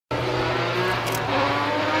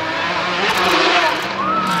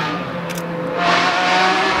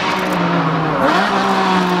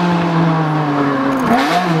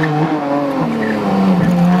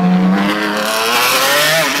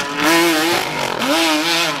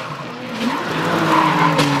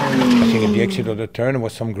exit of the turn, there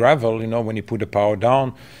was some gravel, you know, when you put the power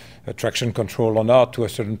down, traction control or not, to a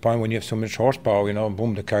certain point when you have so much horsepower, you know,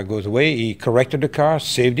 boom, the car goes away. He corrected the car,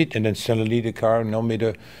 saved it, and then suddenly the car, you know, made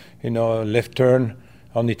a, you know, left turn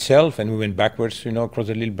on itself, and we went backwards, you know, across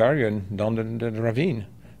the little barrier and down the ravine.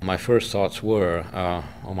 My first thoughts were,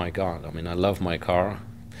 oh my God, I mean, I love my car.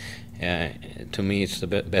 To me, it's the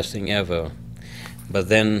best thing ever. But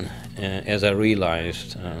then, as I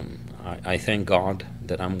realized, I thank God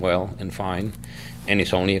that I'm well and fine, and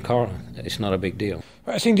it's only a car. It's not a big deal.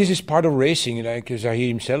 I think this is part of racing, like as he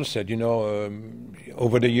himself said, you know,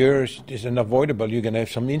 over the years, it's unavoidable. You're going to have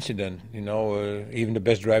some incident, you know, even the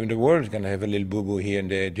best driver in the world is going to have a little boo-boo here and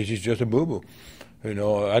there. This is just a boo-boo. You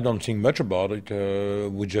know, I don't think much about it.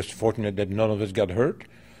 We're just fortunate that none of us got hurt.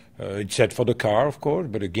 It's sad for the car, of course,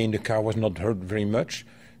 but again, the car was not hurt very much.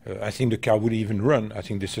 I think the car would even run. I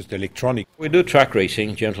think this is the electronic. We do track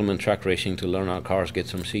racing, gentleman track racing, to learn our cars, get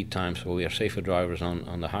some seat time, so we are safer drivers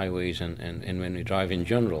on the highways and when we drive in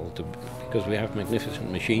general, because we have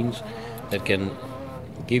magnificent machines that can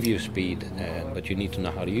give you speed, but you need to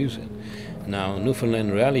know how to use it. Now,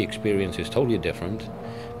 Newfoundland rally experience is totally different,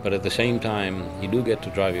 but at the same time, you do get to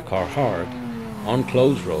drive your car hard on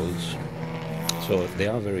closed roads, so they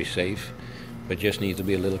are very safe, but just need to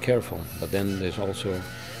be a little careful. But then there's also,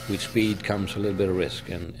 with speed comes a little bit of risk,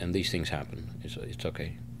 and these things happen. It's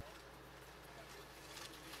okay.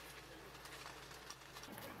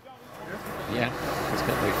 Yeah, it's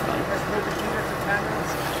going to be fun.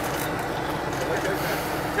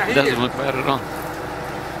 It doesn't look bad at all.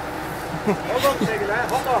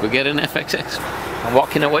 We get an FXX. I'm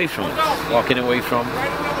walking away from it. Walking away from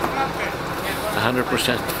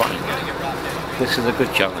 100% fine. This is a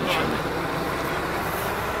good challenge for me.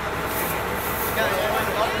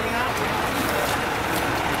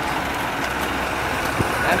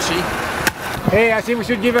 Hey, I think we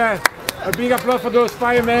should give a big applause for those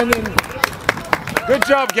firemen. And good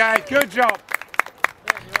job, guys. Good job.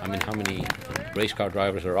 I mean, how many race car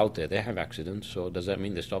drivers are out there? They have accidents, so does that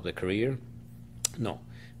mean they stop their career? No.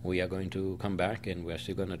 We are going to come back, and we're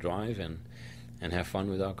still going to drive and have fun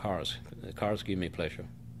with our cars. The cars give me pleasure.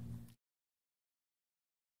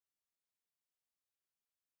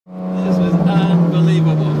 This is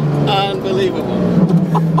unbelievable. Unbelievable.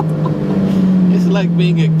 It's like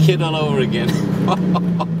being a kid all over again.